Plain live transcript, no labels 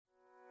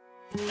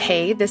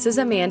Hey, this is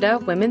Amanda,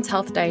 women's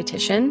health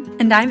dietitian.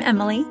 And I'm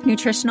Emily,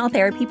 nutritional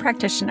therapy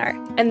practitioner.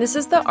 And this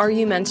is the Are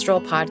You Menstrual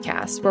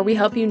podcast, where we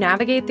help you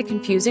navigate the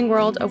confusing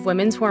world of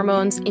women's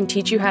hormones and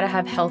teach you how to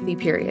have healthy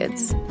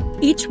periods.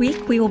 Each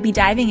week, we will be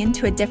diving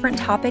into a different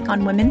topic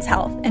on women's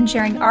health and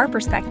sharing our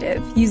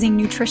perspective using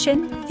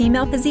nutrition,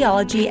 female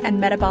physiology,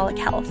 and metabolic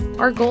health.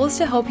 Our goal is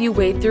to help you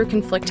wade through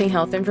conflicting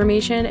health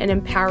information and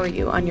empower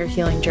you on your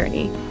healing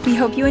journey. We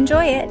hope you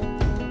enjoy it.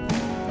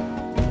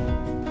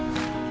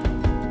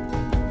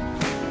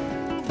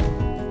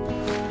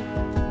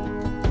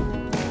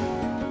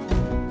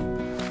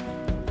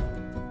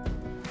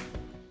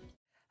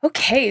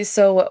 Okay,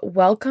 so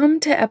welcome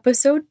to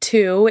episode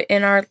 2.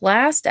 In our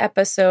last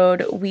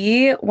episode,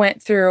 we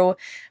went through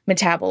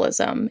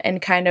metabolism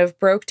and kind of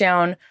broke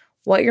down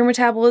what your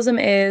metabolism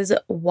is,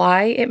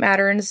 why it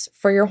matters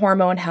for your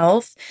hormone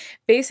health.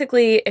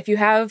 Basically, if you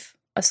have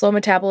a slow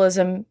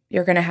metabolism,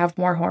 you're going to have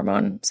more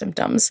hormone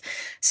symptoms.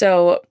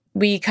 So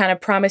we kind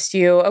of promised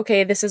you,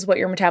 okay, this is what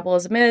your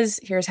metabolism is.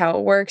 Here's how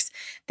it works.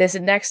 This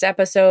next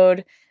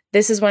episode,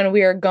 this is when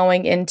we are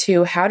going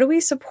into how do we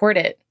support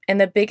it? And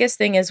the biggest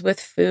thing is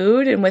with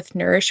food and with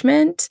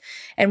nourishment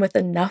and with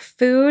enough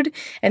food.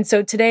 And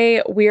so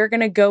today we are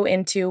going to go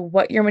into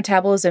what your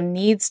metabolism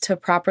needs to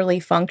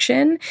properly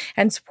function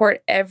and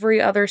support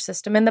every other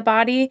system in the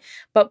body.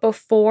 But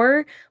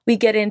before we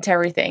get into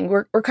everything,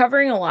 we're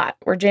covering a lot.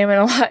 We're jamming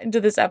a lot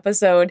into this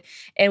episode.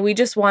 And we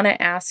just want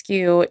to ask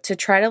you to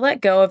try to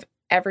let go of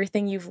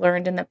everything you've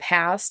learned in the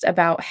past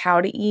about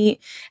how to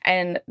eat.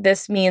 And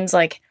this means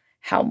like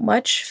how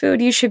much food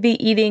you should be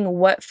eating,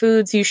 what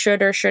foods you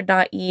should or should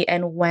not eat,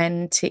 and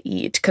when to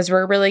eat. Because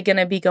we're really going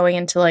to be going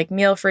into like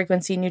meal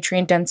frequency,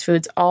 nutrient-dense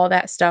foods, all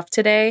that stuff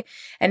today.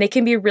 And it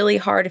can be really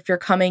hard if you're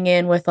coming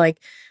in with like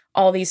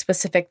all these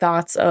specific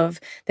thoughts of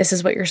this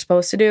is what you're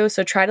supposed to do.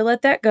 So try to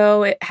let that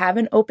go. Have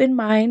an open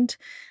mind.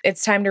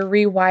 It's time to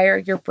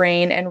rewire your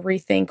brain and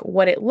rethink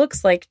what it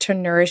looks like to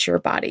nourish your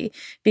body.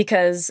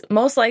 Because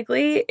most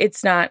likely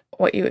it's not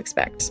what you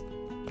expect.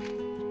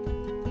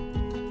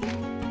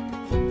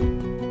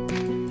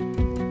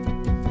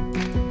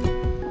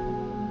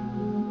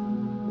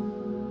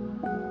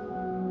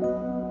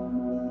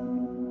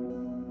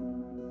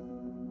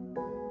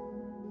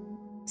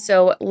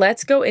 So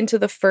let's go into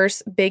the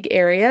first big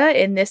area,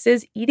 and this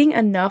is eating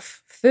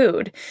enough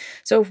food.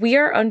 So if we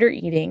are under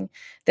eating,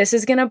 this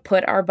is going to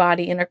put our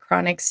body in a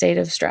chronic state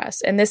of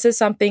stress. And this is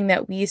something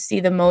that we see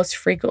the most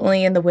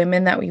frequently in the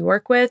women that we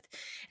work with.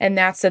 And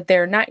that's that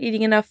they're not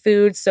eating enough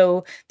food.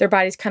 So their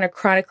body's kind of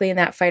chronically in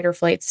that fight or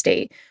flight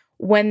state.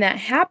 When that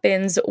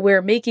happens,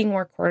 we're making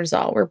more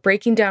cortisol. We're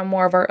breaking down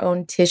more of our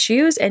own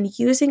tissues and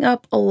using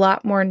up a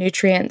lot more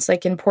nutrients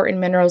like important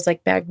minerals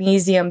like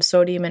magnesium,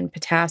 sodium, and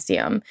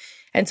potassium.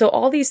 And so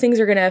all these things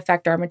are going to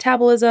affect our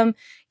metabolism,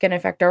 going to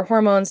affect our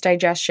hormones,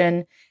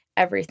 digestion,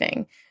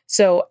 everything.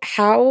 So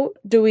how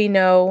do we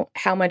know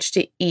how much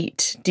to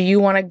eat? Do you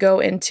want to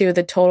go into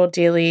the total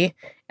daily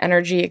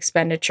energy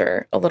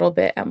expenditure a little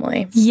bit,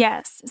 Emily?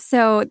 Yes.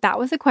 So that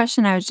was a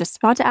question I was just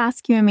about to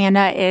ask you,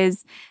 Amanda,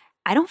 is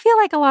I don't feel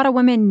like a lot of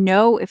women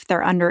know if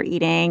they're under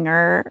eating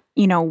or,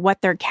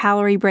 what their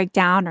calorie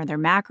breakdown or their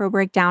macro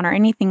breakdown or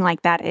anything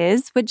like that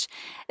is, which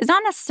is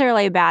not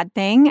necessarily a bad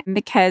thing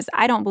because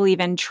I don't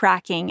believe in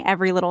tracking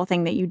every little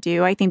thing that you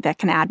do. I think that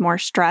can add more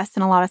stress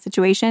in a lot of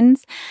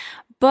situations.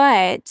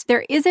 But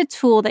there is a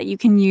tool that you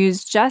can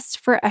use just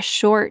for a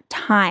short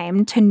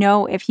time to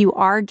know if you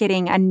are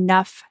getting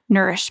enough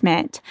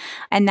nourishment.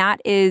 And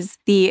that is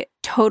the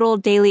total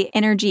daily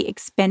energy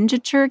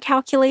expenditure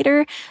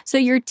calculator. So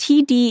your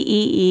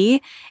TDEE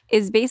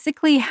is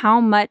basically how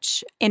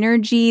much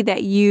energy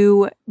that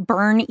you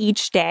burn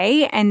each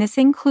day. And this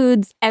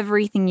includes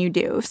everything you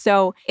do.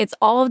 So it's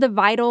all of the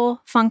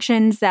vital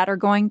functions that are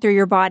going through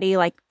your body,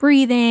 like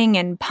breathing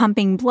and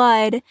pumping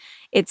blood.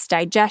 It's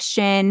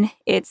digestion,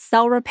 it's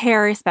cell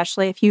repair,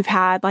 especially if you've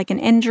had like an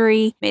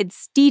injury.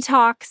 It's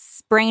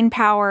detox, brain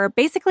power,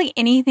 basically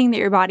anything that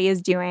your body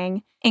is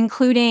doing,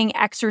 including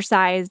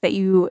exercise that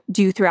you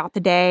do throughout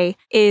the day,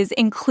 is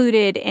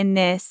included in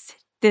this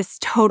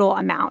total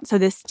amount, so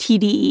this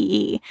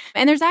TDEE.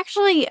 And there's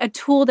actually a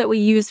tool that we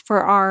use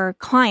for our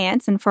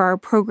clients and for our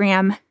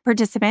program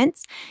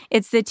participants.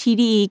 It's the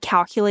TDEE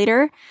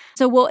calculator.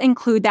 So we'll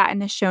include that in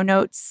the show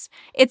notes.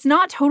 It's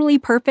not totally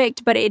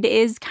perfect, but it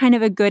is kind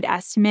of a good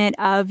estimate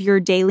of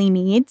your daily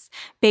needs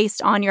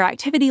based on your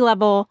activity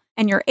level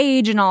and your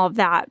age and all of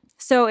that.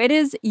 So it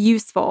is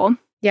useful.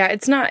 Yeah,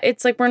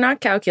 it's like we're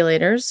not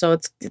calculators, so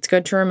it's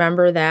good to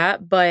remember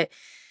that. But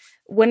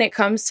when it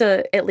comes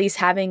to at least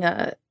having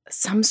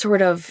some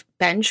sort of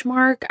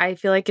benchmark, I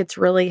feel like it's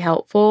really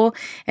helpful.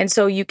 And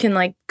so you can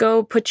like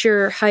go put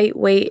your height,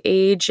 weight,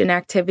 age, and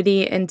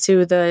activity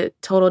into the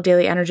total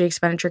daily energy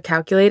expenditure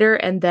calculator.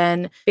 And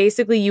then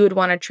basically you would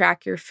want to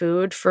track your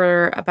food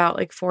for about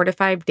like 4 to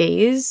 5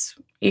 days.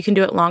 You can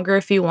do it longer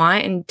if you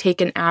want and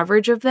take an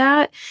average of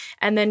that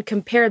and then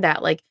compare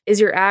that. Like, is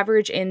your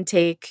average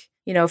intake,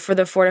 for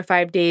the 4 to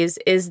 5 days,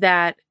 is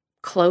that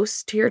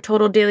close to your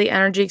total daily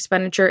energy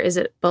expenditure? Is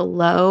it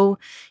below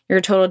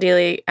your total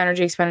daily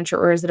energy expenditure,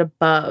 or is it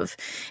above?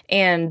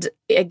 And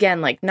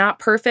again, like not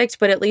perfect,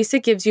 but at least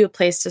it gives you a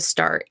place to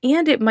start.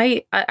 And it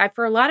might,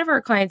 for a lot of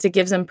our clients, it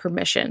gives them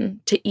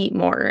permission to eat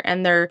more.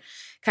 And they're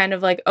kind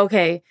of like,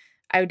 okay,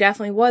 I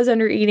definitely was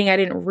under eating. I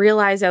didn't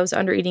realize I was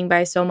under eating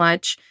by so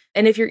much.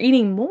 And if you're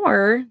eating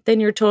more than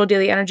your total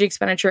daily energy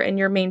expenditure and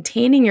you're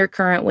maintaining your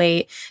current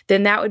weight,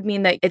 then that would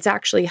mean that it's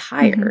actually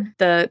higher.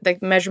 The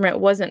measurement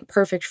wasn't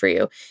perfect for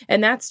you.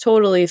 And that's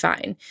totally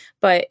fine.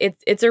 But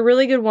it's a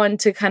really good one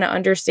to kind of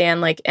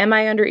understand, like, am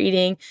I under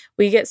eating?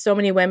 We get so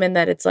many women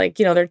that it's like,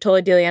 their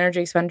total daily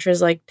energy expenditure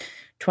is like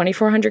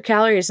 2,400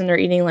 calories and they're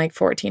eating like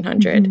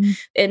 1,400. And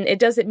it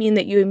doesn't mean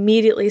that you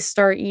immediately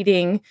start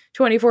eating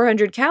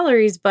 2,400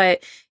 calories,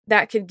 but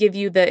that could give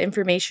you the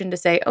information to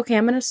say, okay,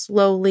 I'm going to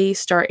slowly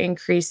start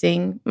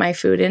increasing my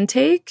food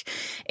intake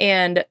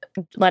and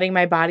letting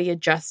my body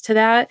adjust to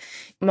that.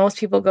 Most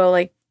people go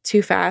like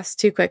too fast,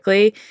 too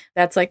quickly.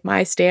 That's like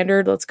my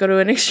standard. Let's go to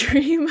an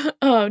extreme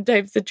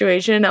type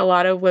situation. A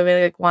lot of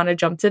women like want to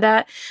jump to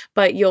that,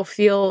 but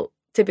you'll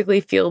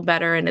typically feel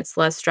better and it's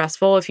less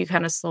stressful if you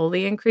kind of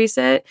slowly increase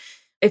it.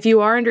 If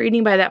you are under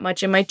eating by that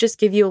much, it might just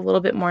give you a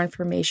little bit more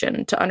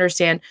information to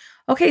understand,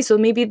 okay, so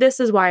maybe this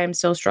is why I'm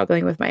still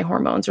struggling with my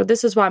hormones, or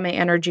this is why my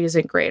energy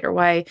isn't great, or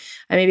why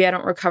maybe I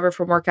don't recover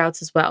from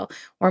workouts as well,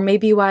 or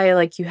maybe why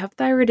like you have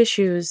thyroid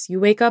issues, you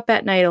wake up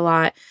at night a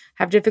lot,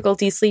 have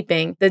difficulty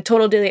sleeping. The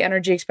total daily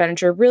energy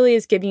expenditure really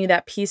is giving you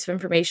that piece of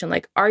information,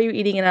 like, are you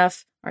eating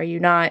enough? Are you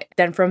not?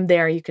 Then from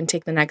there, you can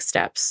take the next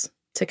steps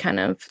to kind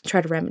of try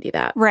to remedy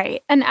that.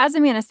 Right. And as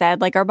Amanda said,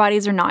 like our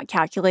bodies are not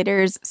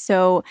calculators.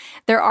 So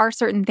there are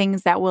certain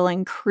things that will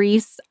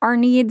increase our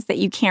needs that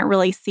you can't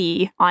really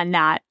see on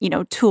that,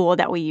 tool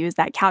that we use,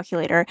 that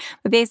calculator.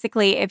 But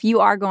basically, if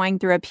you are going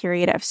through a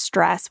period of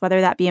stress, whether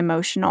that be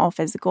emotional,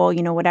 physical,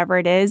 whatever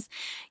it is,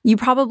 you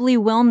probably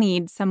will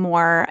need some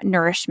more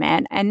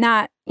nourishment. And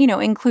that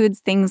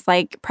includes things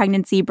like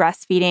pregnancy,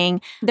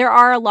 breastfeeding. There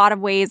are a lot of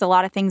ways, a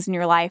lot of things in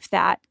your life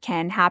that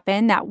can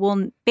happen that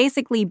will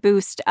basically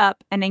boost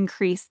up and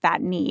increase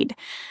that need.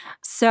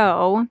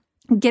 So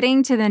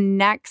getting to the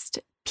next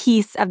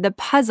piece of the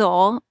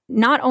puzzle,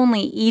 not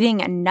only eating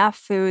enough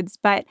foods,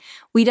 but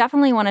we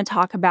definitely want to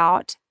talk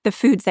about the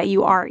foods that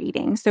you are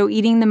eating. So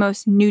eating the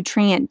most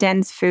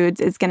nutrient-dense foods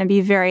is going to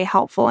be very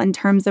helpful in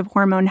terms of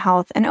hormone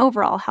health and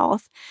overall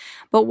health.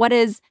 But what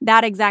does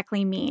that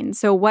exactly mean?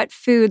 So what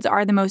foods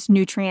are the most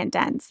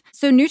nutrient-dense?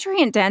 So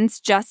nutrient-dense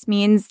just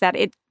means that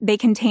they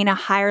contain a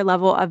higher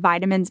level of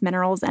vitamins,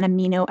 minerals, and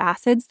amino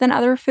acids than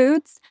other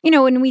foods.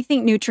 When we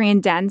think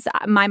nutrient-dense,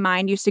 my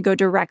mind used to go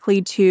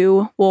directly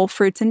to,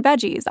 fruits and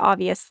veggies,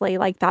 obviously.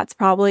 Like that's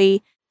probably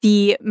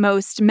the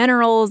most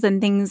minerals and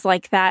things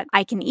like that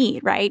I can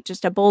eat, right?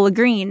 Just a bowl of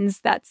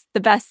greens, that's the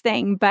best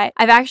thing. But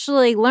I've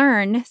actually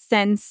learned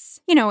since,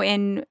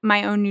 in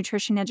my own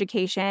nutrition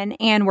education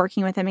and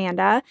working with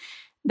Amanda,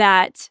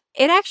 that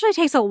it actually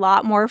takes a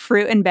lot more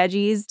fruit and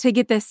veggies to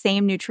get the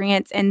same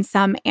nutrients in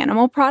some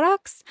animal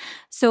products.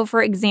 So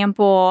for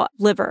example,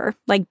 liver,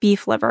 like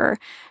beef liver,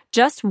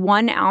 just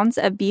 1 ounce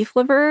of beef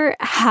liver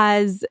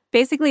has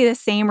basically the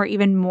same or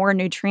even more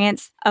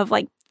nutrients of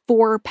like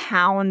 4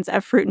 pounds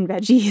of fruit and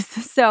veggies.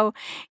 So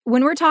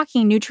when we're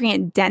talking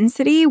nutrient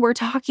density, we're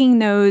talking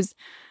those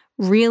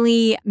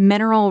really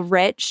mineral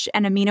rich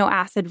and amino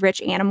acid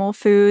rich animal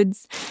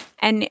foods.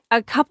 And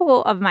a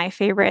couple of my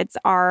favorites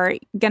are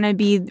going to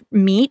be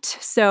meat.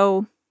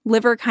 So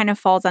liver kind of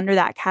falls under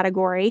that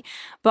category,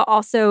 but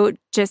also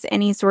just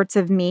any sorts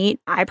of meat.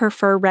 I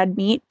prefer red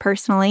meat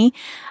personally,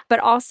 but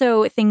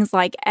also things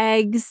like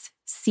eggs,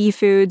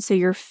 seafood, so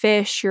your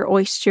fish, your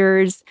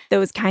oysters,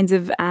 those kinds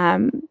of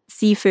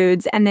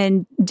seafoods, and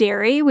then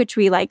dairy, which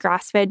we like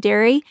grass-fed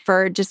dairy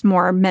for just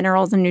more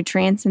minerals and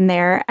nutrients in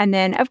there. And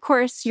then, of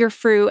course, your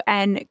fruit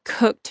and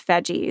cooked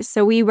veggies.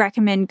 So we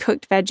recommend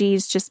cooked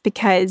veggies just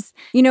because,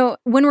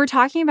 when we're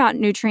talking about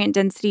nutrient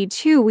density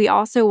too, we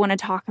also want to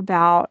talk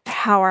about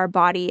how our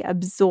body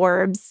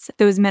absorbs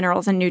those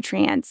minerals and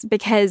nutrients,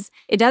 because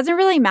it doesn't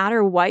really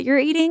matter what you're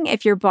eating.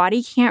 If your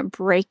body can't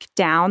break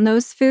down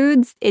those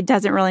foods, it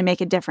doesn't really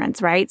make a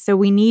difference, right? So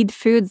we need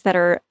foods that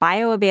are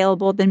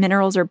bioavailable, the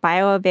minerals are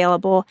bioavailable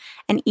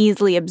and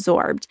easily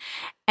absorbed.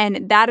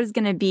 And that is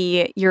going to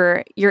be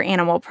your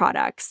animal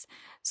products.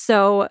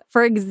 So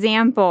for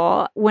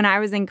example, when I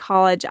was in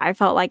college, I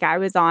felt like I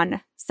was on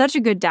such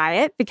a good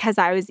diet because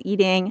I was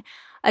eating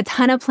a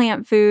ton of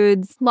plant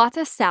foods, lots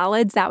of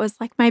salads. That was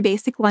like my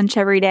basic lunch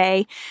every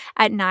day.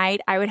 At night,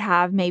 I would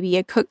have maybe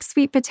a cooked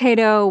sweet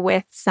potato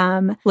with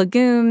some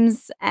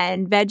legumes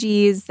and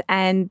veggies.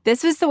 And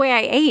this was the way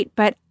I ate.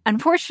 But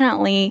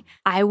unfortunately,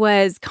 I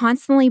was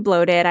constantly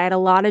bloated. I had a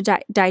lot of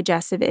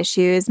digestive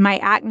issues. My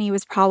acne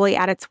was probably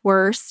at its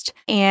worst.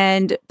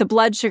 And the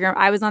blood sugar,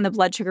 I was on the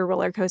blood sugar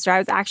roller coaster. I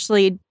was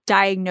actually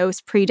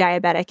diagnosed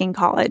pre-diabetic in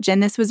college.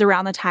 And this was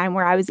around the time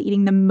where I was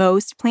eating the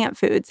most plant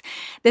foods.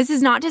 This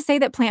is not to say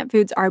that plant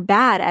foods are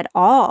bad at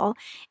all.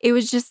 It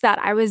was just that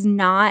I was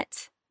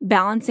not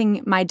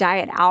balancing my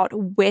diet out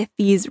with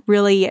these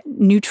really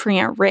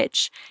nutrient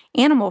rich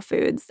animal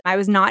foods. I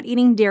was not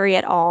eating dairy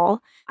at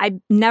all. I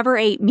never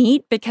ate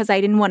meat because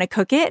I didn't want to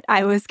cook it.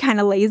 I was kind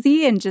of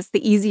lazy, and just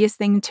the easiest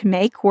thing to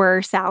make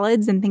were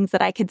salads and things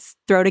that I could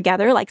throw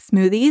together like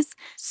smoothies.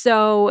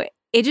 So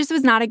it just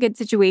was not a good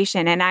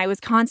situation. And I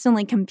was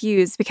constantly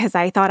confused because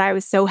I thought I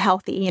was so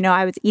healthy. You know,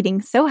 I was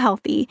eating so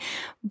healthy.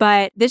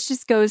 But this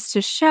just goes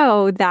to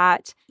show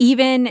that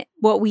even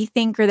what we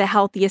think are the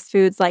healthiest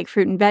foods like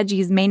fruit and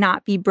veggies may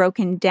not be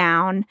broken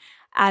down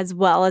as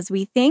well as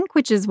we think,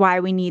 which is why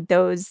we need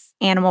those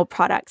animal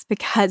products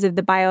because of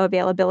the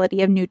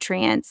bioavailability of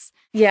nutrients.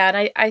 Yeah,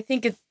 and I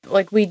think it's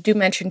like we do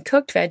mention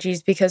cooked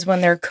veggies because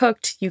when they're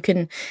cooked, you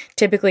can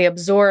typically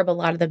absorb a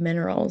lot of the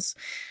minerals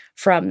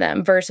from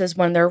them versus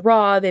when they're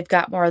raw, they've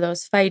got more of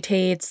those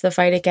phytates, the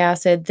phytic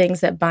acid, things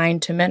that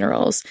bind to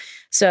minerals.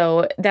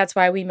 So that's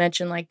why we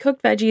mention like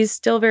cooked veggies,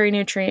 still very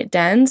nutrient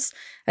dense,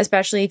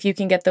 especially if you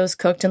can get those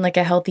cooked in like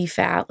a healthy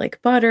fat like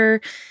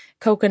butter,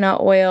 coconut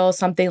oil,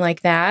 something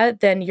like that,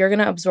 then you're going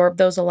to absorb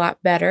those a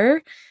lot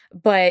better.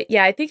 But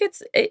yeah, I think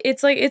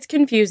it's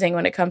confusing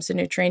when it comes to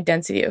nutrient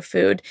density of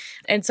food.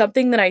 And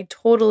something that I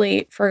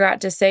totally forgot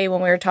to say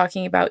when we were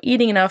talking about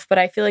eating enough, but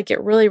I feel like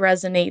it really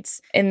resonates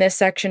in this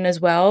section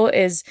as well,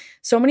 is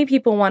so many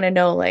people want to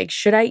know, like,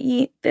 should I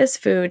eat this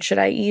food? Should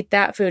I eat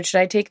that food? Should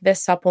I take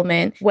this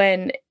supplement?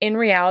 When in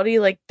reality,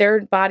 like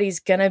their body's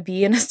going to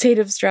be in a state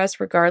of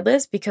stress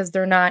regardless because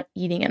they're not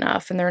eating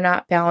enough and they're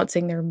not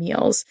balancing their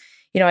meals.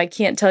 You know, I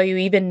can't tell you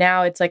even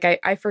now, it's like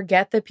I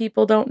forget that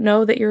people don't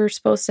know that you're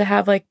supposed to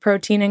have like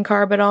protein and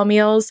carb at all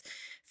meals.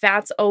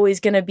 Fat's always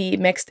going to be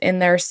mixed in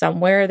there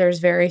somewhere. There's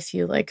very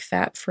few like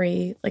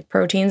fat-free like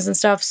proteins and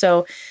stuff.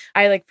 So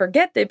I like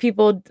forget that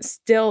people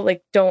still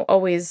like don't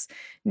always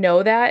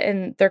know that.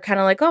 And they're kind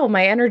of like, oh,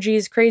 my energy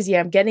is crazy.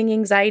 I'm getting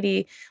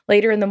anxiety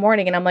later in the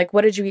morning. And I'm like,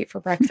 what did you eat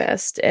for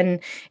breakfast? And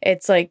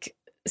it's like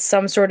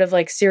some sort of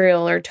like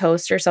cereal or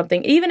toast or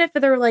something, even if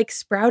they're like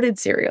sprouted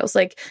cereals,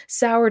 like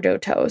sourdough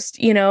toast,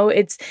 you know,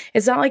 it's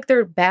not like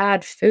they're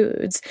bad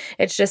foods.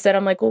 It's just that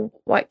I'm like, well,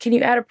 what can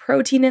you add a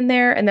protein in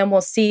there? And then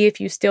we'll see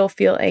if you still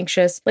feel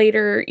anxious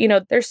later. You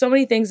know, there's so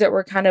many things that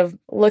we're kind of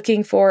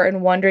looking for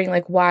and wondering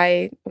like,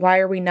 why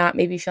are we not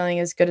maybe feeling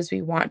as good as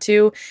we want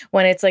to,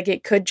 when it's like,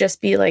 it could just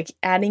be like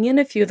adding in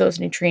a few of those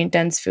nutrient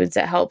dense foods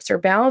that helps, or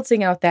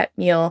balancing out that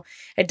meal.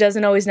 It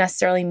doesn't always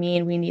necessarily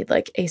mean we need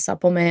like a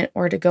supplement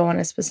or to go on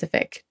a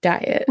specific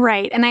diet.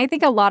 Right. And I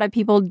think a lot of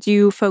people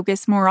do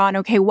focus more on,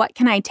 okay, what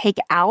can I take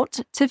out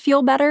to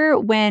feel better?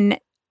 When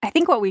I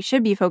think what we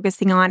should be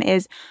focusing on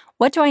is,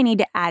 what do I need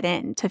to add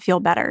in to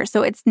feel better?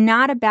 So it's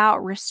not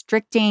about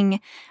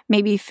restricting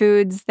maybe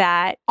foods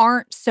that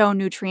aren't so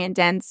nutrient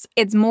dense.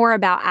 It's more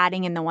about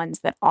adding in the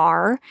ones that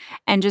are,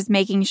 and just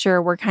making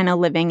sure we're kind of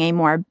living a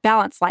more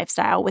balanced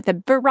lifestyle with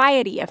a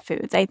variety of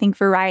foods. I think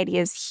variety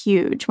is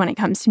huge when it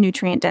comes to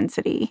nutrient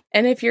density.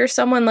 And if you're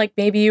someone like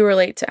maybe you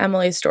relate to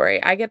Emily's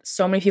story, I get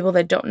so many people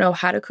that don't know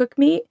how to cook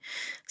meat.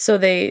 So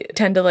they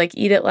tend to like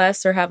eat it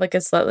less or have like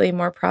a slightly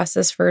more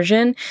processed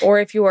version. Or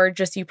if you are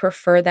just, you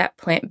prefer that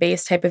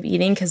plant-based type of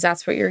eating because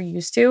that's what you're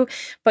used to,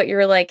 but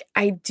you're like,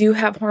 I do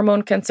have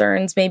hormone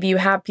concerns. Maybe you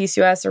have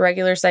PCOS,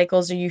 irregular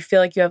cycles, or you feel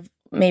like you have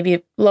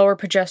maybe lower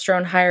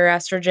progesterone, higher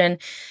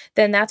estrogen,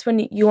 then that's when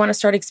you want to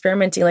start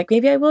experimenting. Like,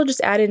 maybe I will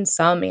just add in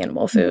some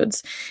animal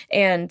foods.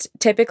 And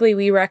typically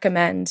we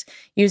recommend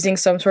using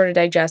some sort of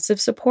digestive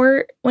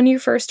support when you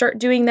first start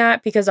doing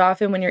that, because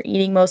often when you're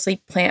eating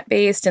mostly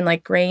plant-based and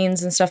like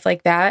grains and stuff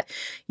like that,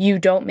 you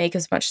don't make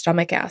as much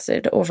stomach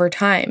acid over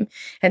time.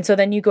 And so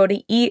then you go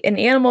to eat an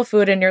animal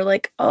food and you're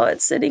like, oh,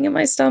 it's sitting in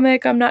my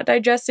stomach. I'm not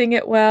digesting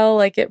it well.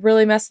 Like, it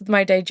really messes with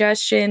my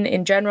digestion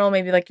in general,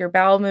 maybe like your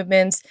bowel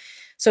movements.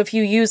 So if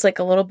you use like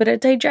a little bit of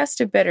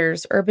digestive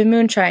bitters, Urban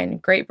Moonshine,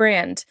 great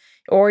brand,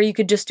 or you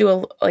could just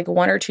do like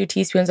 1 or 2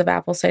 teaspoons of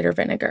apple cider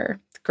vinegar.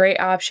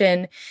 Great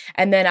option.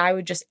 And then I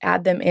would just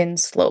add them in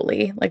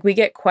slowly. Like, we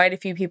get quite a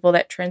few people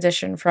that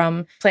transition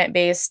from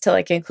plant-based to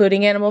like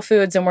including animal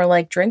foods, and we're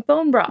like, drink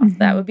bone broth. Mm-hmm.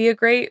 That would be a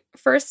great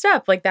first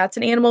step. Like, that's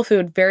an animal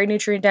food, very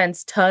nutrient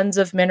dense, tons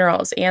of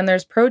minerals, and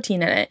there's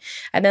protein in it.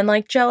 And then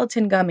like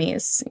gelatin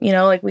gummies, you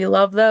know, like we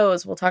love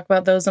those. We'll talk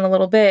about those in a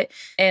little bit.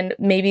 And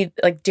maybe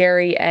like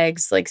dairy,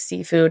 eggs, like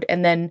seafood.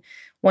 And then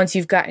once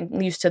you've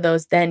gotten used to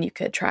those, then you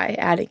could try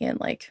adding in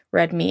like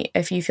red meat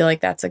if you feel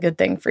like that's a good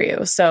thing for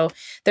you. So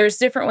there's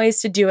different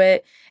ways to do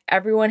it.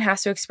 Everyone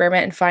has to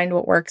experiment and find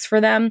what works for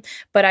them.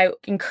 But I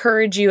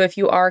encourage you, if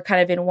you are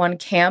kind of in one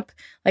camp,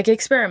 like,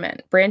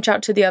 experiment, branch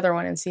out to the other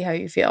one and see how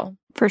you feel.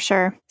 For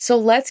sure. So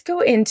let's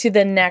go into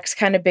the next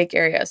kind of big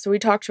area. So we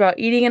talked about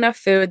eating enough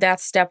food.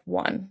 That's step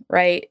 1,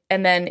 right?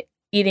 And then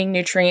eating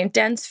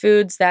nutrient-dense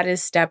foods, that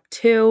is step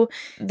 2.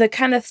 The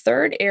kind of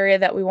third area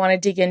that we want to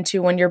dig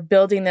into when you're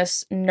building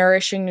this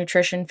nourishing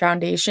nutrition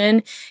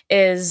foundation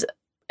is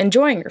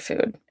enjoying your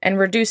food and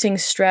reducing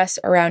stress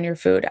around your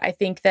food. I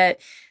think that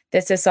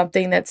This is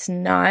something that's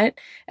not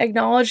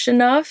acknowledged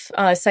enough.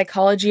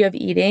 Psychology of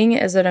Eating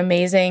is an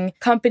amazing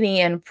company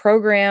and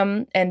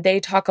program, and they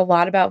talk a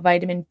lot about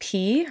vitamin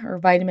P or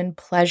vitamin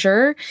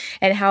pleasure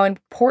and how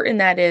important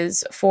that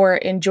is for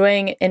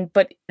enjoying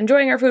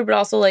our food, but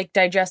also like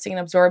digesting and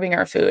absorbing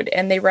our food.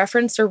 And they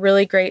referenced a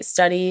really great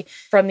study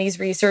from these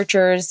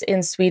researchers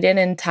in Sweden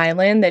and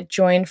Thailand that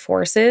joined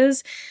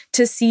forces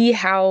to see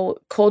how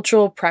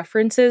cultural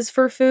preferences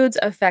for foods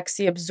affects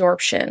the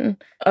absorption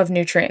of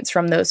nutrients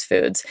from those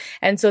foods.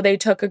 And so they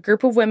took a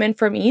group of women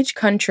from each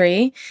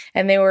country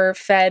and they were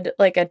fed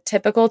like a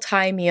typical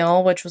Thai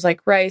meal, which was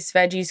like rice,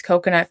 veggies,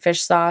 coconut,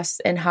 fish sauce,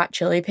 and hot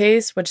chili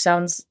paste, which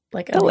sounds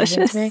like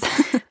delicious.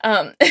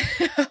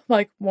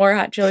 Like more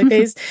hot chili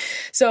paste.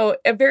 So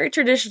a very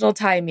traditional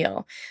Thai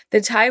meal.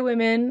 The Thai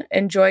women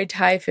enjoyed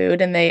Thai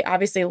food and they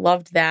obviously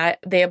loved that.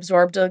 They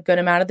absorbed a good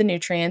amount of the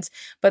nutrients,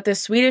 but the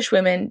Swedish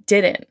women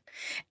didn't.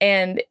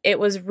 And it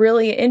was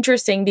really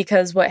interesting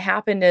because what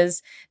happened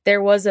is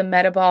there was a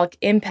metabolic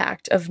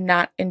impact of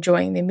not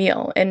enjoying the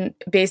meal. And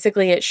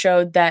basically it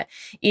showed that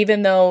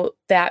even though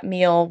that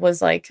meal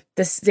was like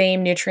the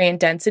same nutrient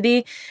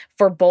density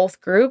for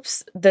both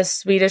groups, the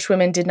Swedish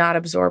women did not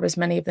absorb as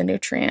many of the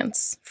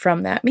nutrients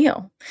from that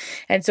meal.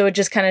 And so it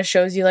just kind of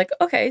shows you like,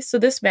 okay, so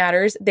this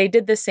matters. They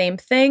did the same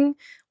thing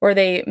where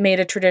they made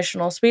a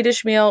traditional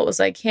Swedish meal. It was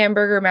like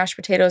hamburger, mashed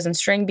potatoes, and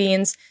string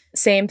beans.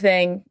 Same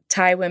thing.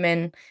 Thai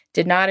women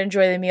did not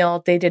enjoy the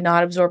meal. They did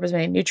not absorb as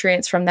many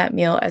nutrients from that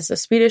meal as the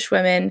Swedish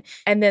women.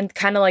 And then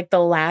kind of like the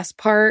last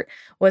part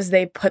was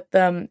they put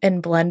them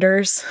in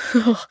blenders.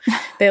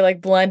 They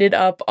like blended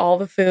up all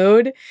the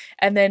food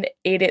and then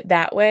ate it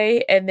that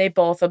way. And they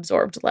both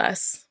absorbed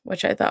less,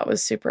 which I thought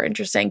was super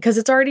interesting because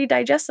it's already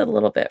digested a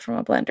little bit from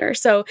a blender.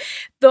 So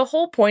the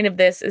whole point of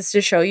this is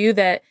to show you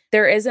that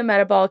there is a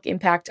metabolic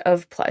impact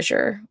of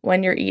pleasure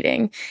when you're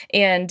eating,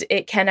 and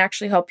it can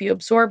actually help you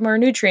absorb more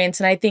nutrients.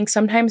 And I think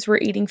sometimes we're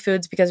eating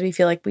foods because we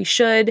feel like we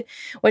should,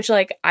 which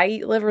like I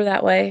eat liver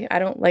that way. I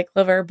don't like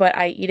liver, but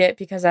I eat it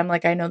because I'm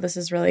like, I know this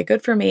is really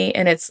good for me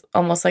and it's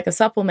almost like a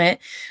supplement.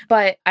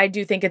 But I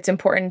do think it's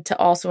important to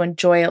also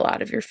enjoy a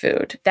lot of your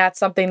food. That's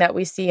something that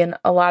we see in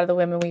a lot of the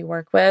women we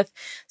work with,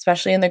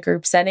 especially in the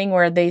group setting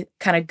where they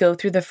kind of go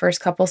through the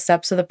first couple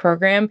steps of the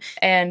program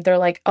and they're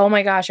like, oh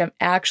my gosh, I'm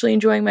actually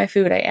enjoying my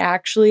food. I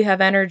actually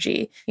have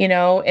energy,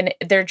 and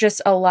they're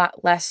just a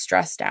lot less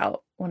stressed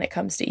out when it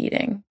comes to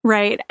eating.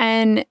 Right.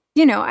 And,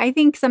 I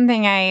think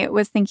something I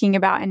was thinking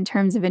about in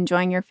terms of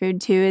enjoying your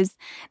food too is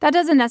that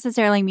doesn't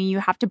necessarily mean you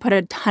have to put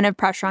a ton of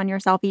pressure on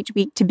yourself each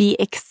week to be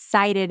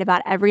excited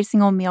about every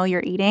single meal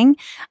you're eating.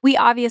 We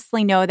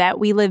obviously know that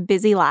we live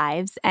busy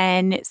lives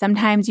and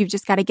sometimes you've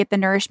just got to get the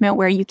nourishment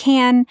where you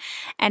can,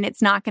 and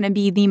it's not going to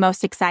be the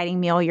most exciting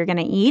meal you're going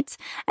to eat.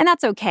 And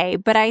that's okay.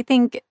 But I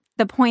think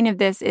the point of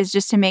this is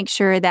just to make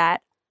sure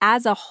that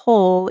as a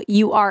whole,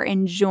 you are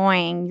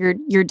enjoying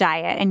your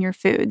diet and your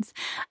foods.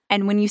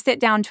 And when you sit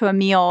down to a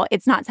meal,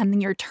 it's not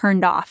something you're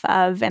turned off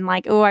of and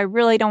like, oh, I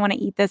really don't want to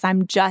eat this.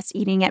 I'm just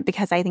eating it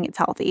because I think it's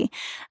healthy.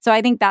 So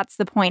I think that's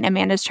the point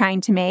Amanda's trying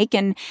to make.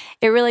 And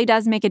it really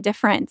does make a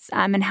difference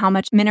in how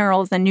much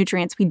minerals and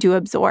nutrients we do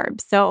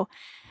absorb. So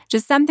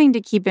just something to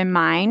keep in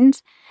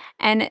mind.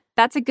 And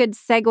that's a good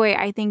segue,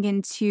 I think,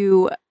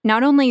 into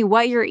not only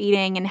what you're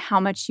eating and how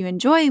much you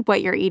enjoy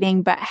what you're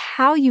eating, but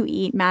how you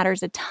eat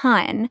matters a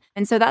ton.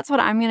 And so that's what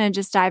I'm going to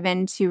just dive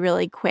into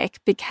really quick,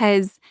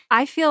 because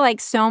I feel like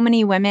so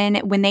many women,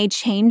 when they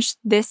change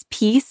this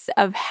piece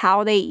of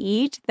how they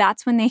eat,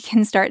 that's when they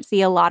can start to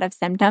see a lot of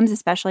symptoms,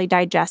 especially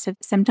digestive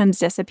symptoms,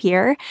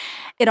 disappear.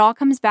 It all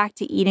comes back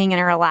to eating in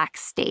a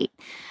relaxed state.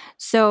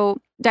 So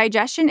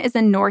digestion is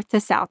a north to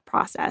south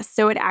process.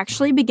 So it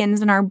actually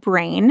begins in our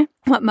brain.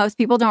 What most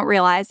people don't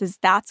realize is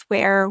that's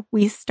where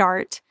we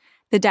start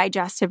the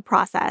digestive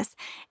process,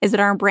 is in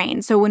our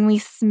brain. So when we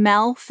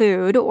smell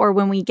food or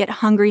when we get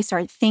hungry,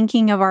 start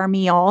thinking of our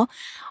meal,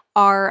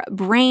 our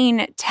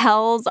brain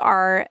tells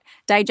our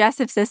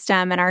digestive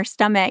system and our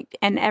stomach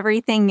and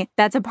everything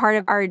that's a part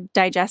of our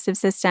digestive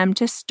system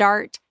to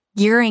start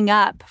gearing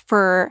up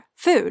for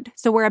food.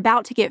 So we're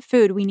about to get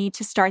food. We need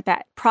to start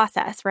that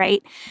process,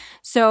 right?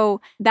 So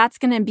that's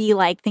going to be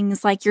like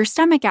things like your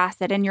stomach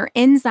acid and your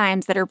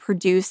enzymes that are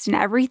produced and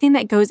everything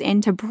that goes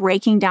into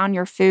breaking down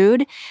your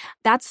food.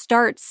 That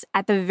starts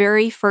at the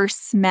very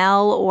first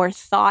smell or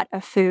thought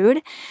of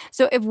food.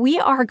 So if we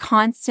are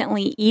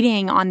constantly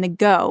eating on the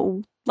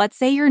go, let's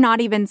say you're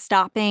not even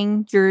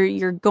stopping,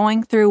 you're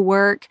going through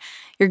work,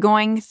 you're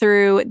going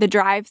through the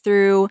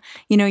drive-through,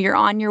 you're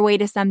on your way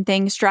to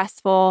something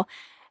stressful,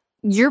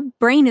 your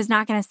brain is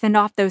not going to send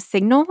off those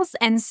signals.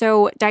 And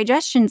so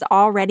digestion's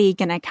already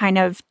going to kind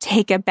of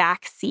take a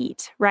back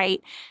seat,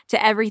 right,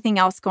 to everything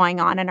else going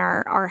on in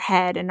our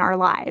head and our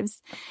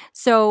lives.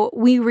 So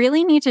we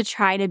really need to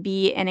try to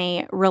be in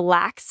a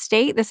relaxed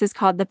state. This is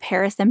called the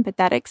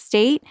parasympathetic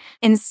state,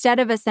 instead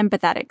of a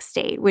sympathetic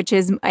state, which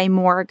is a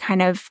more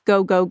kind of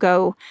go, go,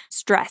 go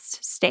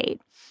stressed state.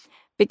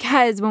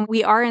 Because when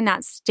we are in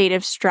that state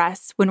of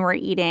stress when we're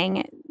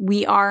eating,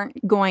 we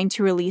aren't going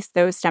to release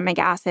those stomach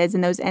acids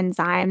and those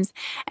enzymes.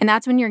 And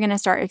that's when you're going to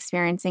start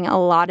experiencing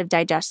a lot of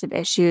digestive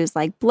issues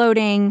like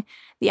bloating,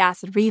 the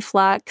acid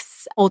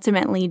reflux,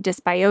 ultimately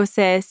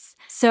dysbiosis.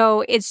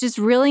 So it's just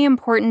really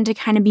important to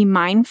kind of be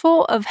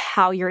mindful of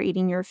how you're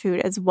eating your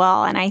food as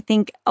well. And I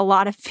think a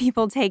lot of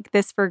people take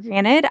this for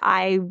granted.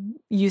 I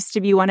used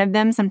to be one of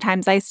them.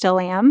 Sometimes I still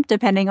am,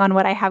 depending on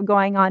what I have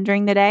going on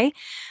during the day.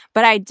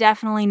 But I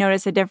definitely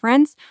notice a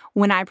difference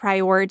when I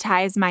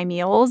prioritize my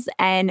meals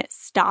and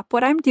stop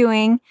what I'm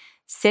doing,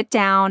 sit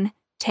down,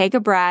 take a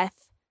breath,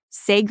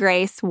 say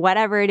grace,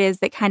 whatever it is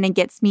that kind of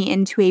gets me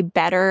into a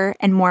better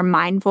and more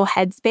mindful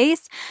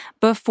headspace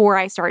before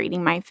I start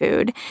eating my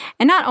food.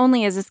 And not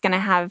only is this going to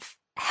have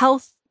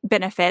health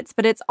benefits,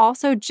 but it's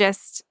also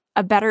just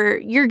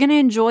you're going to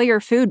enjoy your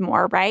food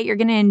more, right? You're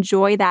going to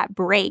enjoy that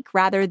break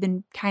rather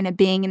than kind of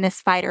being in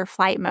this fight or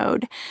flight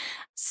mode.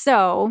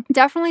 So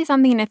definitely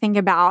something to think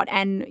about.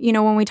 And,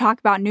 when we talk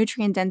about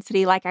nutrient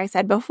density, like I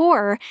said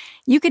before,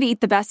 you could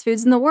eat the best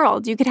foods in the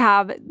world. You could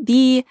have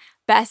the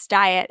best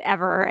diet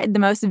ever, the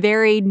most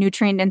varied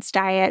nutrient-dense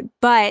diet.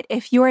 But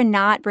if you are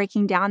not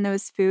breaking down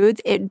those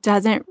foods, it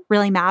doesn't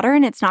really matter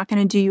and it's not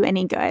going to do you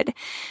any good.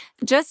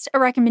 Just a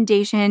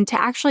recommendation to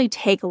actually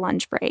take a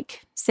lunch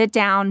break. Sit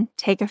down,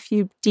 take a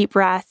few deep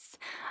breaths,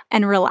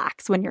 and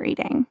relax when you're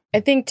eating. I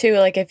think too,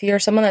 like if you're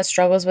someone that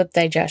struggles with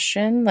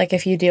digestion, like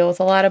if you deal with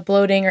a lot of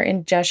bloating or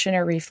indigestion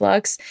or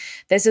reflux,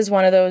 this is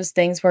one of those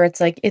things where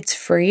it's like, it's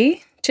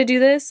free to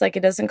do this. Like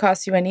it doesn't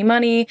cost you any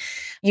money.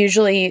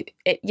 Usually,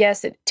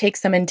 it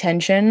takes some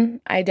intention,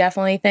 I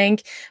definitely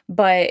think,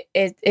 but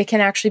it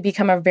can actually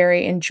become a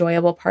very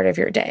enjoyable part of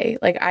your day.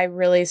 Like I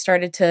really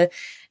started to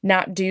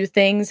not do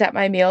things at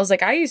my meals.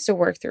 Like I used to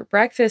work through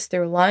breakfast,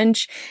 through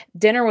lunch.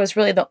 Dinner was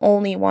really the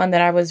only one that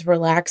I was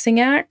relaxing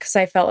at because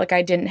I felt like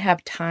I didn't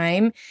have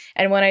time.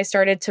 And when I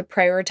started to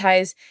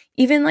prioritize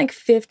even like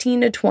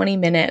 15 to 20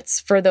 minutes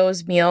for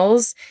those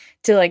meals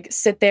to like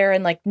sit there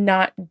and like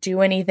not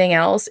do anything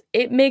else,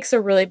 it makes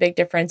a really big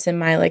difference in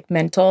my like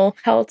mental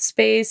health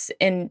space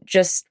and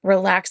just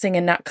relaxing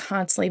and not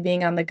constantly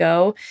being on the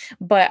go.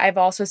 But I've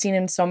also seen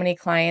in so many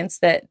clients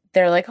that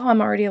they're like, oh,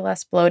 I'm already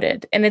less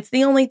bloated. And it's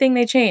the only thing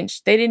they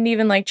changed. They didn't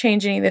even like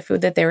change any of the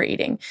food that they were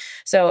eating.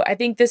 So I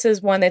think this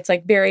is one that's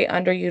like very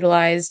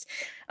underutilized.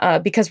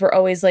 Because we're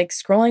always like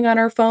scrolling on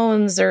our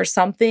phones or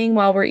something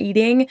while we're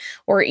eating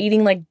or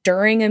eating like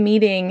during a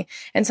meeting.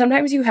 And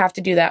sometimes you have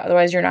to do that.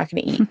 Otherwise, you're not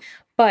going to eat.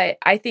 But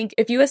I think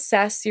if you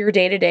assess your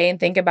day to day and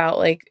think about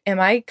like, am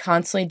I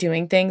constantly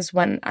doing things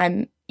when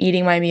I'm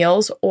eating my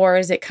meals, or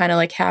is it kind of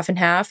like half and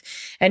half,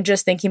 and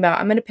just thinking about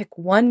I'm going to pick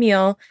one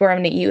meal where I'm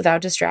going to eat without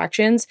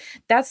distractions,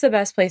 that's the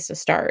best place to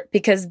start,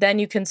 because then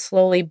you can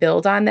slowly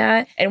build on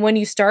that. And when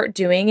you start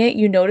doing it,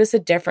 you notice a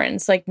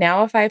difference. Like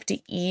now, if I have to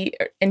eat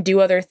and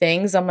do other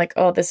things, I'm like,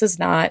 oh, this is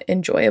not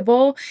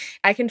enjoyable.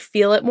 I can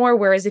feel it more.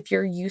 Whereas if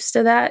you're used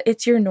to that,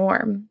 it's your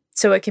norm.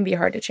 So it can be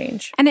hard to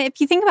change. And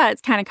if you think about it,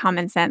 it's kind of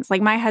common sense.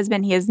 Like my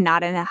husband, he is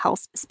not in a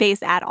health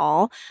space at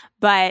all.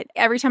 But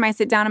every time I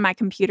sit down at my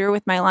computer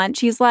with my lunch,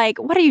 he's like,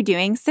 what are you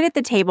doing? Sit at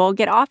the table,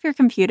 get off your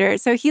computer.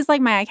 So he's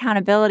like my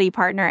accountability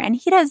partner. And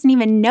he doesn't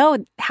even know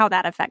how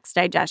that affects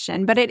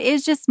digestion. But it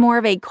is just more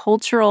of a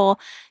cultural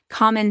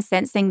common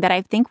sense thing that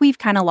I think we've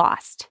kind of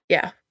lost.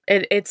 Yeah.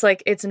 It's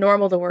like, it's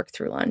normal to work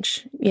through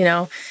lunch,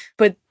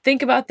 but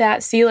think about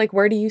that. See, like,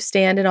 where do you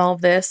stand in all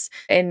of this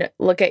and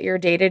look at your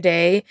day to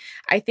day.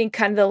 I think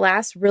kind of the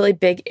last really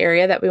big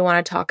area that we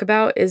want to talk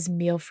about is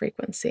meal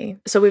frequency.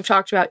 So we've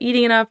talked about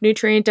eating enough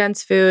nutrient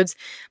dense foods,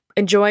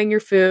 enjoying your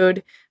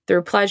food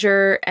through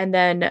pleasure, and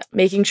then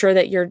making sure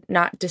that you're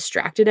not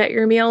distracted at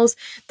your meals.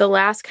 The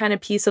last kind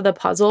of piece of the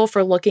puzzle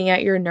for looking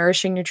at your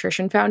nourishing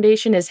nutrition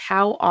foundation is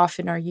how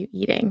often are you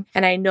eating?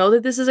 And I know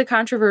that this is a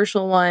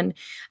controversial one.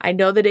 I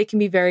know that it can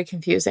be very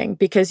confusing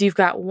because you've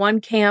got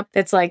one camp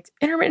that's like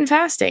intermittent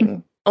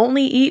fasting.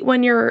 Only eat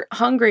when you're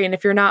hungry. And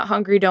if you're not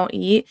hungry, don't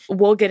eat.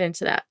 We'll get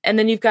into that. And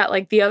then you've got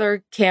like the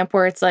other camp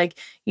where it's like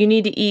you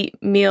need to eat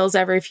meals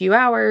every few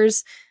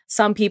hours.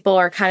 Some people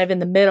are kind of in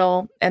the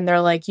middle and they're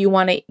like, you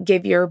want to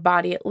give your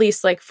body at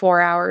least like 4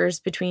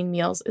 hours between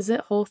meals. Is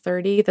it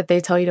Whole30 that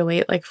they tell you to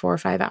wait like 4 or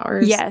 5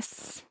 hours?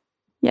 Yes.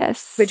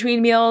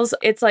 Between meals,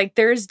 it's like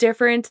there's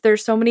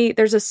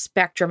a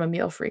spectrum of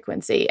meal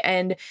frequency.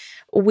 And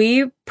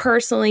we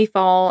personally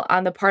fall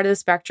on the part of the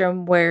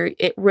spectrum where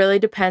it really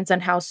depends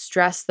on how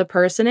stressed the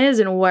person is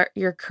and what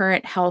your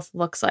current health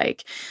looks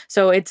like.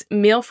 So it's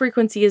meal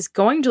frequency is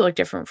going to look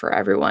different for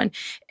everyone.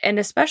 And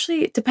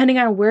especially depending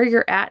on where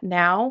you're at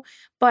now.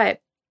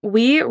 But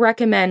we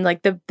recommend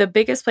like the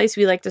biggest place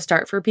we like to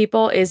start for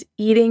people is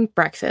eating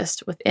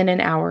breakfast within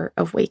an hour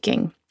of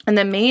waking. And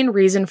the main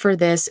reason for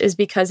this is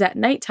because at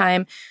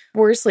nighttime,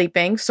 we're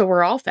sleeping. So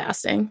we're all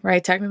fasting,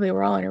 right? Technically,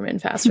 we're all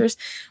intermittent fasters.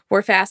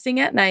 We're fasting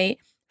at night.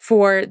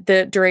 for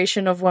the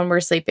duration of when we're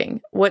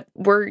sleeping. What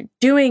we're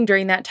doing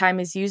during that time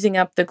is using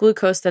up the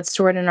glucose that's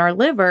stored in our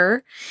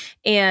liver.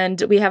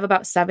 And we have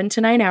about 7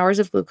 to 9 hours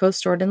of glucose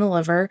stored in the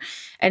liver.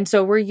 And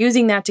so we're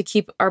using that to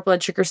keep our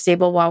blood sugar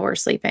stable while we're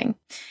sleeping.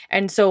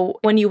 And so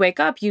when you wake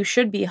up, you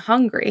should be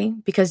hungry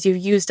because you've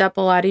used up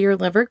a lot of your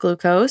liver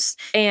glucose,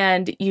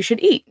 and you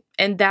should eat.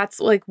 And that's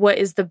like what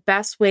is the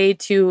best way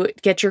to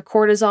get your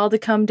cortisol to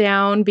come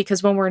down,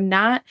 because when we're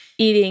not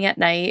eating at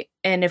night,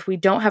 and if we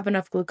don't have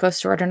enough glucose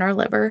stored in our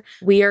liver,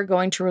 we are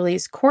going to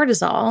release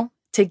cortisol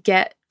to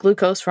get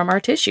glucose from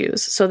our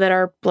tissues so that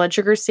our blood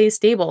sugar stays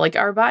stable. Like,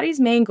 our body's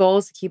main goal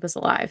is to keep us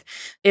alive.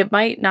 It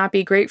might not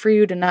be great for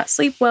you to not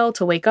sleep well,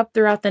 to wake up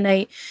throughout the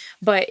night,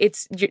 but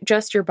it's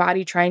just your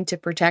body trying to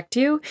protect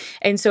you.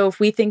 And so if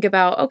we think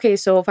about, okay,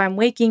 so if I'm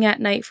waking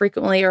at night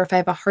frequently, or if I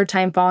have a hard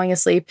time falling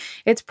asleep,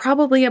 it's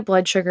probably a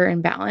blood sugar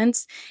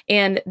imbalance.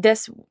 And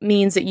this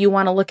means that you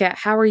want to look at,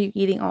 how are you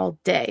eating all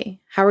day?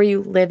 How are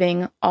you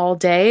living all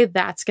day?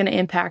 That's going to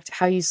impact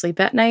how you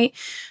sleep at night.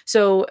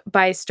 So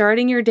by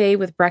starting your day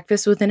with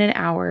breakfast within an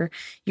hour,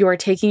 you are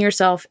taking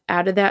yourself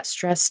out of that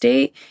stress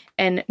state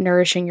and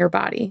nourishing your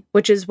body,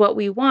 which is what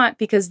we want,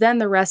 because then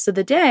the rest of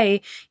the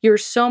day, you're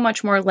so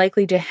much more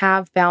likely to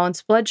have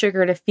balanced blood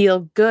sugar, to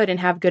feel good and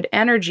have good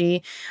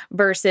energy,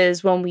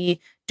 versus when we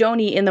don't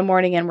eat in the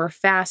morning and we're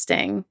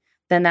fasting,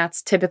 then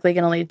that's typically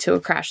going to lead to a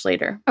crash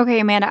later.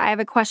 Okay, Amanda, I have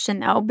a question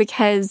though,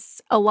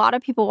 because a lot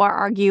of people will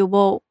argue,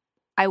 well,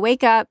 I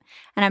wake up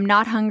and I'm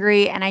not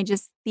hungry, and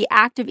the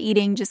act of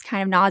eating just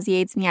kind of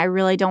nauseates me. I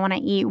really don't want to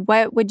eat.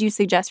 What would you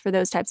suggest for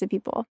those types of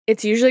people?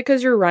 It's usually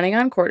because you're running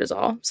on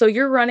cortisol. So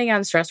you're running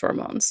on stress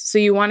hormones. So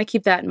you want to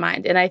keep that in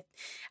mind. And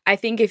I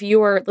think if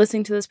you are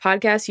listening to this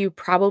podcast, you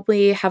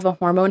probably have a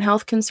hormone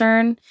health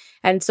concern.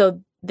 And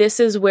so this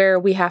is where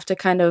we have to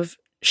kind of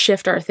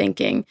shift our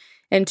thinking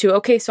into,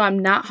 okay, so I'm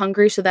not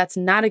hungry, so that's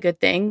not a good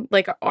thing.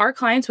 Like, our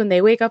clients, when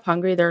they wake up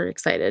hungry, they're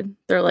excited.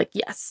 They're like,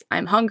 yes,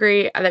 I'm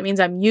hungry. That means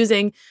I'm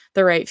using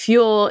the right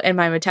fuel and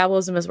my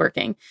metabolism is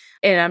working.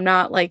 And I'm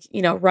not like,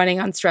 running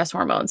on stress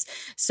hormones.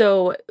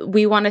 So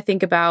we want to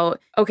think about,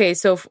 okay,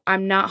 so if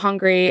I'm not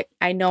hungry,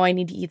 I know I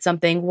need to eat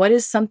something. What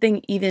is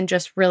something even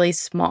just really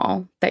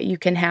small that you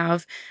can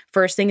have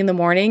first thing in the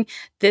morning?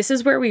 This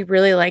is where we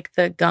really like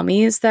the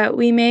gummies that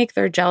we make.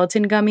 They're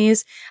gelatin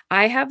gummies.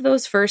 I have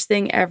those first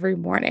thing every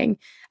morning.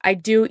 I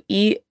do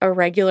eat a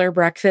regular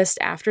breakfast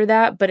after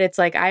that, but it's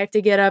like I have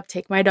to get up,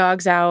 take my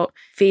dogs out,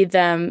 feed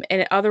them,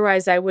 and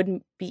otherwise I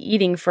wouldn't be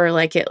eating for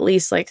at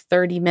least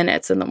 30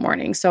 minutes in the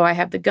morning. So I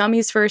have the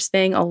gummies first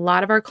thing. A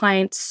lot of our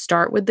clients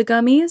start with the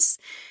gummies,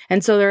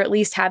 and so they're at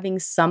least having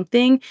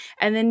something,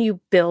 and then you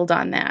build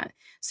on that.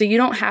 So you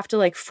don't have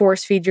to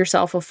force feed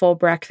yourself a full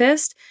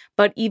breakfast,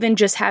 but even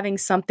just having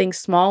something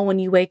small when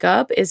you wake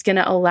up is going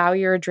to allow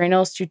your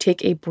adrenals to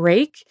take a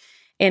break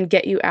and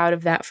get you out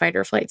of that fight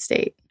or flight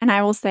state. And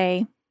I will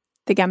say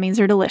the gummies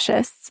are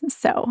delicious.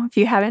 So if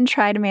you haven't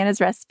tried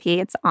Amanda's recipe,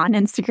 it's on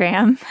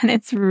Instagram and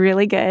it's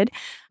really good.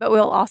 But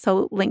we'll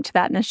also link to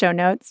that in the show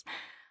notes.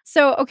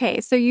 So,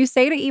 okay, so you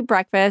say to eat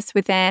breakfast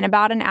within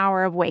about an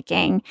hour of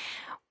waking.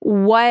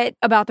 What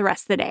about the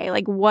rest of the day?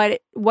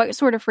 What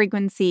sort of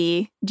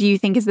frequency do you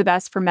think is the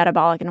best for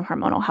metabolic and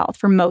hormonal health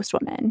for most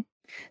women?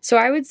 So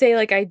I would say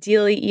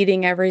ideally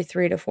eating every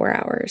 3 to 4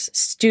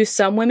 hours. Do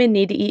some women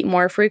need to eat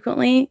more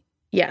frequently?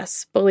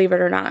 Yes, believe it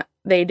or not,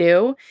 they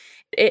do.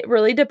 It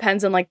really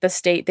depends on the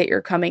state that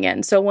you're coming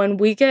in. So when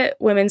we get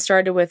women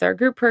started with our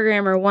group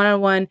program or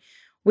one-on-one,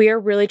 we are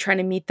really trying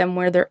to meet them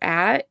where they're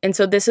at. And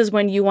so this is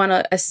when you want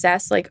to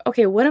assess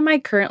okay, what am I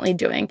currently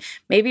doing?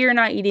 Maybe you're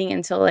not eating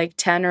until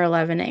 10 or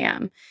 11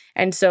 a.m.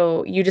 And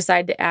so you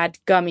decide to add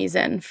gummies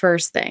in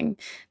first thing.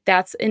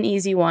 That's an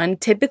easy one.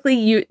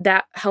 Typically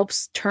that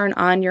helps turn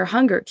on your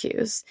hunger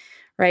cues.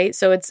 Right?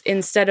 So it's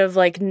instead of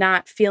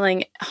not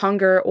feeling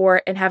hunger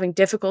and having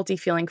difficulty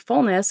feeling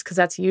fullness, because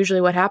that's usually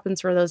what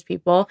happens for those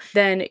people,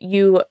 then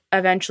you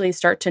eventually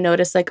start to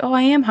notice oh,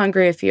 I am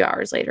hungry a few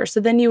hours later. So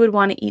then you would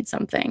want to eat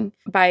something.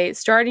 By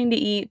starting to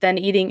eat, then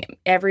eating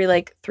every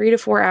 3 to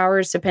 4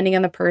 hours, depending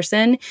on the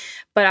person.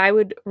 But I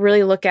would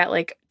really look at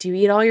do you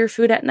eat all your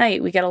food at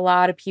night? We get a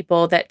lot of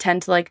people that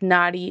tend to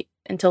not eat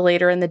until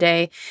later in the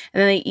day,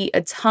 and then they eat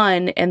a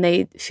ton and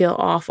they feel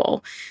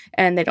awful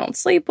and they don't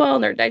sleep well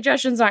and their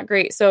digestion's not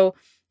great. So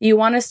you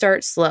want to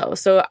start slow.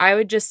 So I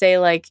would just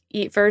say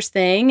eat first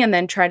thing and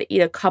then try to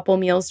eat a couple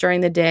meals during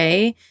the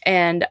day.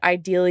 And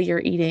ideally you're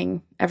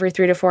eating every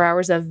 3 to 4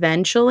 hours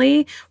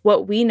eventually.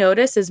 What we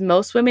notice is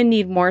most women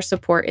need more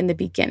support in the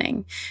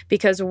beginning,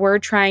 because we're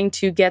trying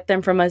to get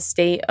them from a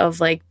state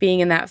of being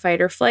in that fight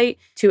or flight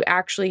to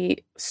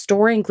actually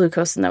storing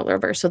glucose in their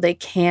liver so they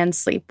can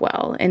sleep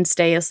well and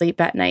stay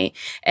asleep at night,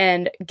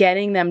 and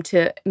getting them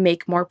to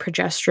make more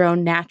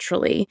progesterone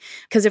naturally.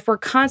 Because if we're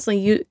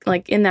constantly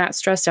in that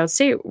stressed out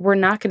state, we're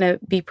not going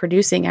to be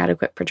producing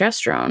adequate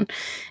progesterone,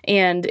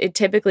 and it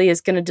typically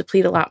is going to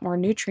deplete a lot more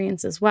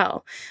nutrients as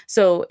well.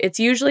 So it's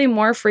usually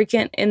more more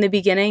frequent in the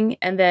beginning.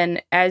 And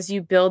then as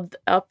you build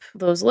up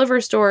those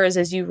liver stores,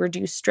 as you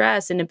reduce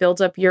stress and it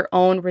builds up your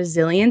own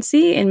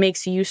resiliency and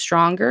makes you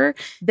stronger,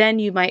 then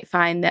you might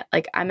find that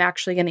like, I'm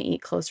actually going to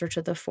eat closer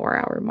to the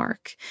 4-hour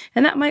mark.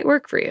 And that might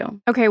work for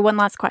you. Okay, one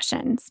last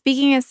question.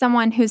 Speaking as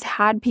someone who's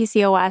had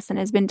PCOS and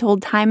has been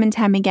told time and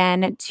time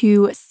again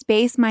to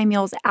space my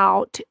meals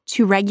out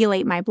to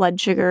regulate my blood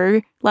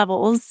sugar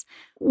levels,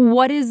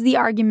 what is the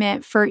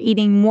argument for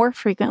eating more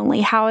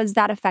frequently? How is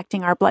that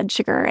affecting our blood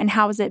sugar and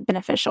how is it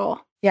beneficial?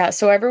 Yeah,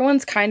 so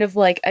everyone's kind of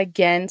like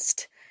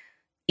against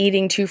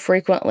eating too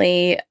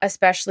frequently,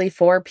 especially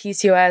for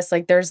PCOS.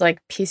 Like there's like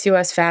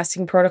PCOS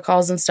fasting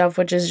protocols and stuff,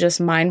 which is just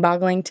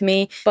mind-boggling to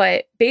me.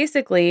 But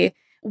basically,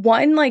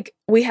 one, like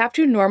we have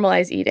to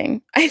normalize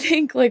eating. I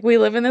think like we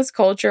live in this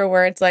culture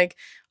where it's like,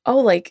 oh,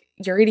 like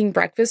you're eating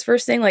breakfast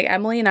first thing. Like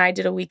Emily and I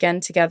did a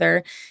weekend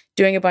together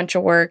doing a bunch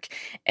of work.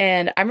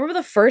 And I remember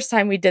the first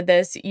time we did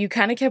this, you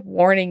kind of kept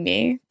warning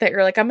me that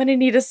you're like, I'm going to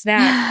need a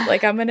snack.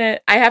 Like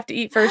I have to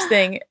eat first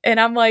thing. And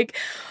I'm like,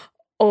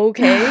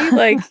 okay,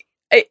 like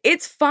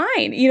it's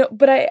fine, you know,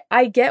 but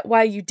I get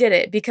why you did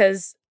it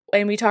because,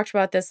 and we talked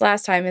about this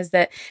last time, is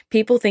that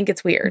people think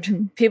it's weird.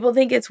 Mm-hmm. People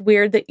think it's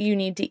weird that you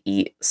need to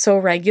eat so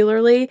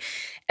regularly.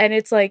 And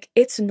it's like,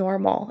 it's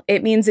normal.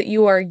 It means that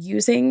you are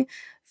using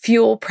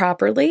fuel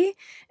properly.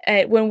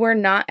 When we're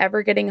not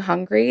ever getting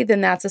hungry, then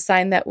that's a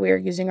sign that we're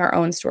using our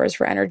own stores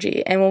for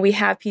energy. And when we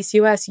have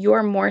PCOS, you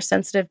are more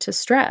sensitive to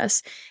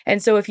stress.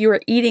 And so if you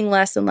are eating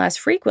less and less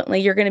frequently,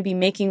 you're going to be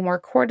making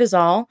more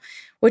cortisol,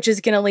 which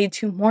is going to lead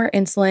to more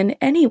insulin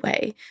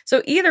anyway.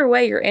 So either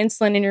way, your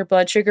insulin and your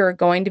blood sugar are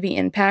going to be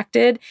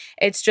impacted.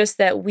 It's just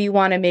that we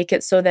want to make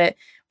it so that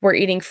we're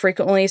eating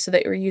frequently so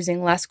that you're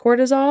using less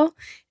cortisol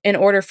in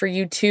order for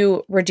you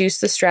to reduce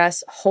the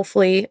stress,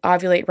 hopefully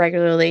ovulate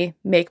regularly,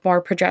 make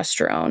more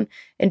progesterone,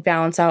 and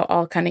balance out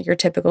all kind of your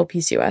typical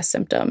PCOS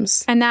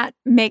symptoms. And that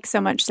makes so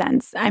much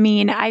sense. I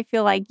mean, I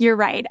feel like you're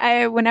right.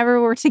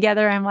 Whenever we're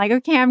together, I'm like,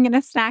 okay, I'm going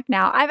to snack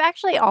now. I've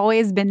actually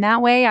always been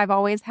that way. I've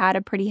always had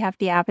a pretty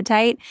hefty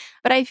appetite,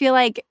 but I feel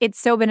like it's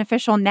so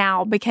beneficial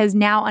now because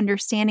now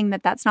understanding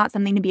that that's not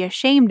something to be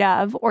ashamed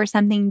of or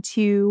something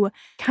to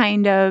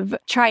kind of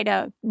try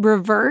to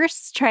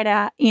reverse,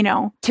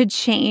 to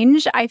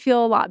change, I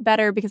feel a lot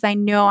better because I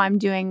know I'm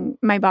doing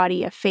my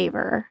body a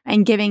favor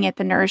and giving it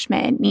the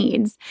nourishment it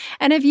needs.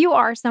 And if you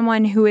are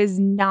someone who is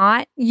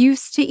not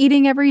used to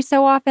eating every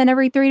so often,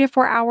 every 3 to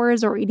 4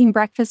 hours, or eating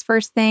breakfast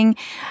first thing,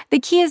 the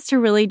key is to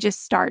really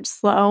just start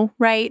slow,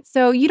 right?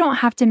 So you don't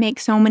have to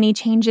make so many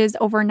changes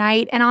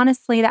overnight. And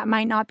honestly, that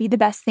might not be the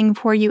best thing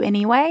for you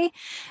anyway.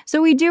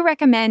 So we do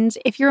recommend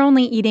if you're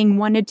only eating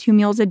 1 to 2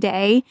 meals a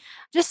day,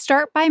 just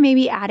start by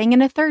maybe adding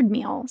in a third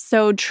meal.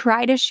 So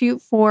try to shoot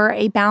for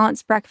a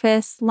balanced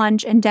breakfast,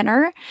 lunch, and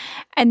dinner.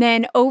 And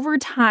then over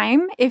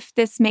time, if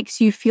this makes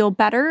you feel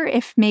better,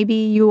 if maybe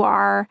you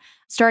are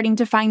starting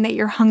to find that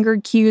your hunger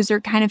cues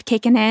are kind of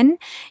kicking in,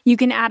 you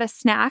can add a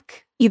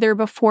snack either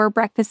before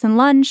breakfast and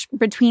lunch,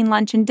 between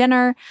lunch and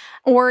dinner,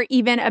 or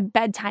even a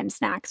bedtime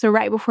snack. So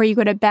right before you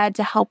go to bed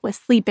to help with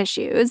sleep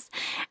issues.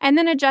 And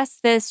then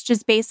adjust this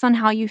just based on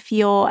how you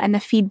feel and the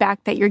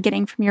feedback that you're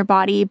getting from your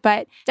body.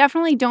 But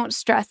definitely don't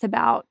stress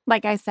about,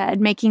 like I said,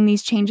 making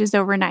these changes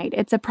overnight.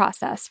 It's a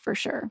process for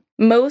sure.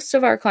 Most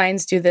of our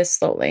clients do this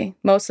slowly.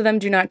 Most of them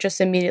do not just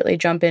immediately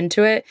jump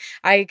into it.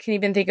 I can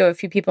even think of a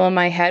few people in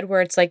my head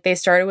where it's like they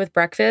started with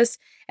breakfast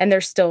and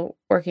they're still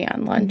working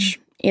on lunch.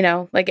 Mm-hmm. You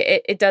know, like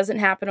it doesn't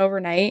happen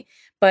overnight,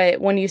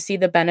 but when you see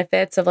the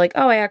benefits of like,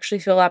 oh, I actually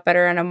feel a lot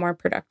better and I'm more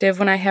productive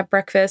when I have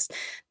breakfast,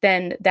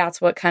 then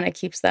that's what kind of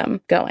keeps them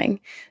going.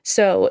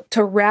 So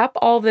to wrap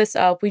all this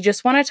up, we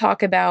just want to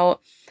talk about,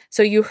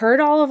 so you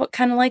heard all of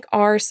kind of like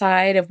our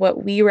side of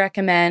what we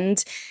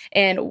recommend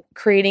and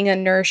creating a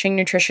nourishing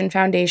nutrition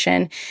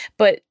foundation,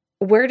 but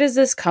where does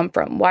this come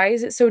from? Why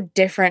is it so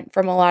different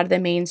from a lot of the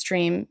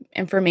mainstream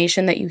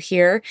information that you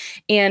hear?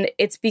 And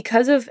it's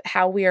because of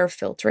how we are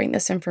filtering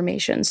this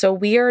information. So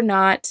we're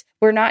not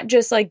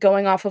just like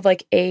going off of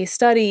like a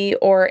study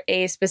or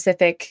a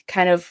specific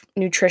kind of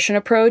nutrition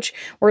approach.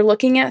 We're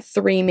looking at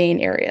 3 main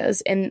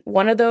areas. And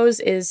one of those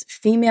is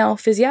female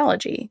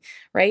physiology,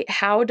 right?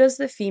 How does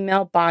the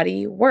female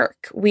body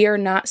work? We are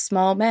not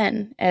small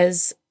men,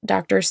 as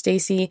Dr.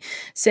 Stacy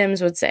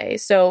Sims would say.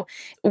 So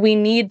we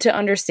need to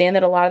understand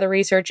that a lot of the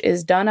research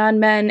is done on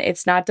men.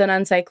 It's not done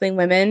on cycling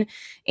women.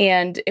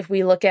 And if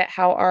we look at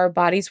how our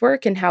bodies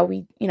work and how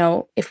we,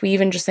 if we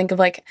even just think of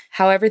like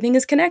how everything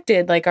is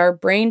connected, like our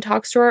brain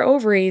talks to our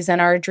ovaries and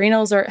our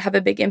adrenals have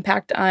a big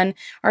impact on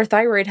our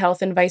thyroid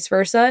health and vice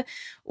versa,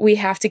 we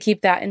have to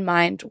keep that in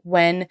mind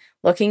when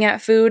looking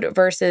at food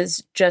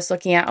versus just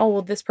looking at, oh,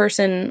 well, this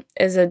person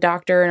is a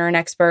doctor and an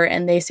expert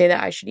and they say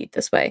that I should eat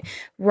this way.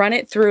 Run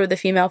it through the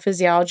female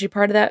physiology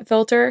part of that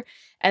filter.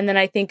 And then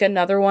I think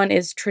another one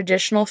is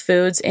traditional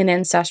foods and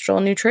ancestral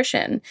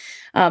nutrition.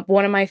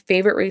 One of my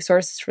favorite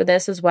resources for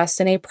this is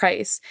Weston A.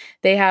 Price.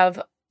 They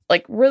have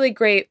like really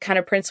great kind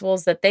of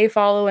principles that they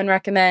follow and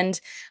recommend.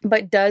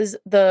 But does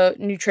the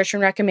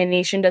nutrition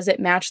recommendation, does it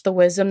match the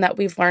wisdom that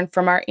we've learned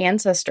from our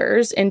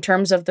ancestors in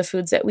terms of the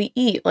foods that we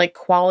eat, like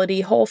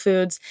quality whole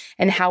foods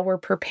and how we're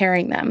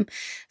preparing them?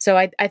 So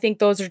I think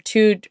those are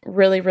two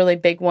really, really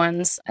big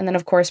ones. And then,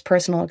 of course,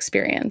 personal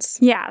experience.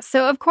 Yeah.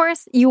 So, of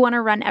course, you want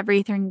to run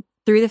everything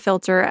through the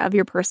filter of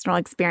your personal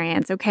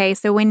experience. Okay.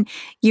 So when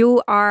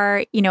you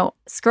are,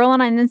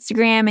 scrolling on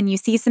Instagram and you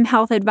see some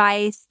health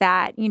advice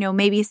that,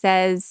 maybe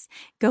says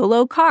go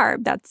low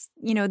carb, that's,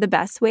 the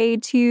best way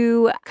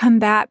to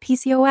combat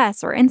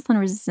PCOS or insulin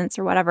resistance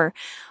or whatever.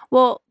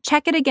 Well,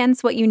 check it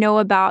against what you know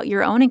about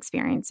your own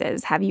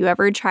experiences. Have you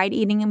ever tried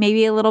eating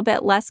maybe a little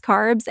bit less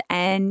carbs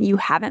and you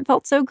haven't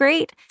felt so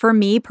great? For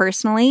me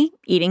personally,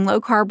 eating low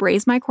carb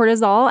raised my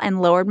cortisol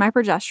and lowered my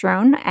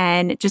progesterone,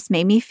 and it just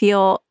made me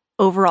feel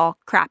overall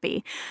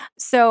crappy.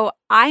 So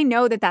I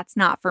know that that's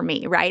not for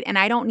me, right? And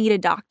I don't need a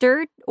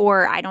doctor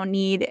or I don't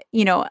need,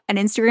 an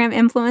Instagram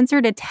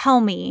influencer to tell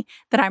me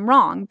that I'm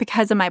wrong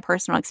because of my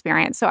personal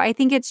experience. So I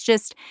think it's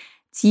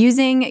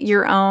using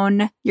your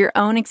own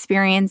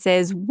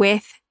experiences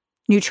with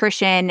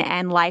nutrition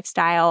and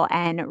lifestyle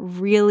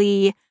and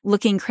really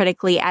looking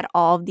critically at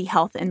all of the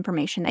health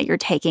information that you're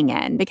taking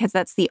in, because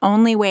that's the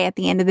only way at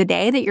the end of the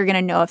day that you're going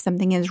to know if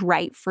something is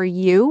right for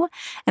you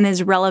and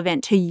is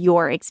relevant to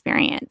your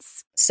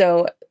experience.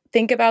 So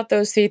think about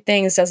those three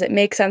things. Does it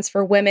make sense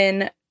for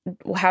women?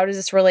 How does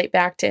this relate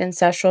back to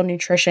ancestral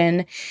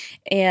nutrition?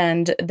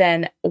 And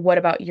then what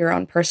about your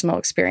own personal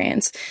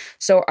experience?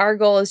 So our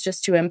goal is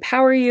just to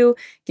empower you,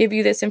 give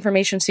you this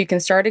information so you can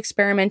start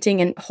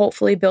experimenting and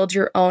hopefully build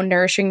your own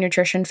nourishing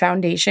nutrition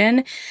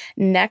foundation.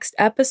 Next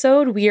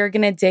episode, we are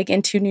going to dig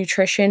into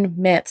nutrition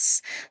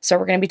myths. So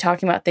we're going to be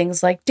talking about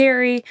things like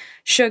dairy,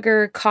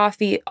 sugar,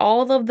 coffee,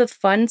 all of the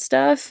fun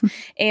stuff.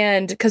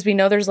 And because we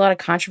know there's a lot of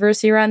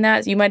controversy around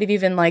that, you might have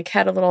even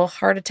had a little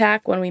heart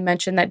attack when we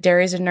mentioned that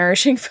dairy is a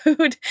nourishing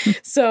food.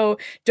 So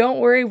don't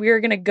worry, we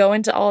are going to go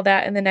into all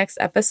that in the next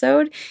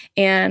episode,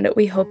 and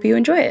we hope you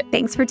enjoy it.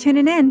 Thanks for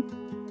tuning in.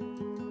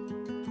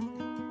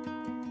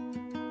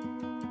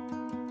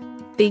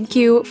 Thank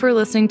you for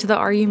listening to the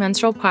Are You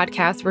Menstrual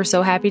podcast. We're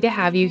so happy to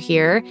have you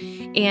here.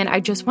 And I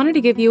just wanted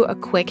to give you a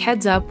quick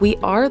heads up. We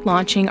are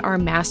launching our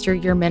Master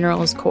Your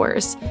Minerals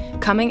course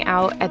coming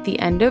out at the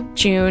end of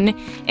June.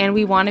 And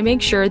we want to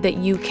make sure that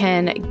you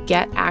can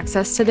get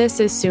access to this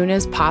as soon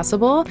as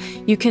possible.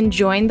 You can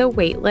join the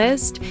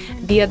waitlist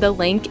via the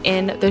link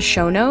in the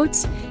show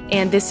notes.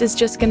 And this is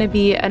just going to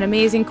be an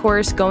amazing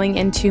course going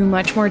into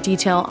much more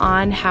detail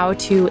on how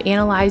to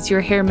analyze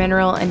your hair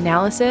mineral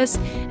analysis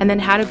and then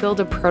how to build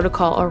a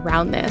protocol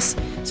around this.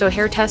 So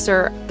hair tests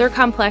they're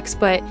complex,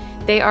 but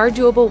they are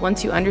doable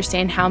once you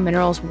understand how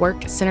minerals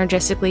work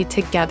synergistically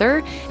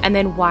together and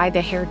then why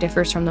the hair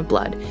differs from the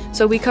blood.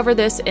 So we cover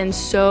this and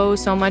so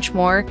much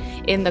more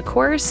in the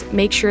course.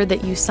 Make sure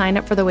that you sign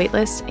up for the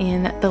waitlist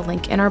in the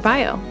link in our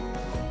bio.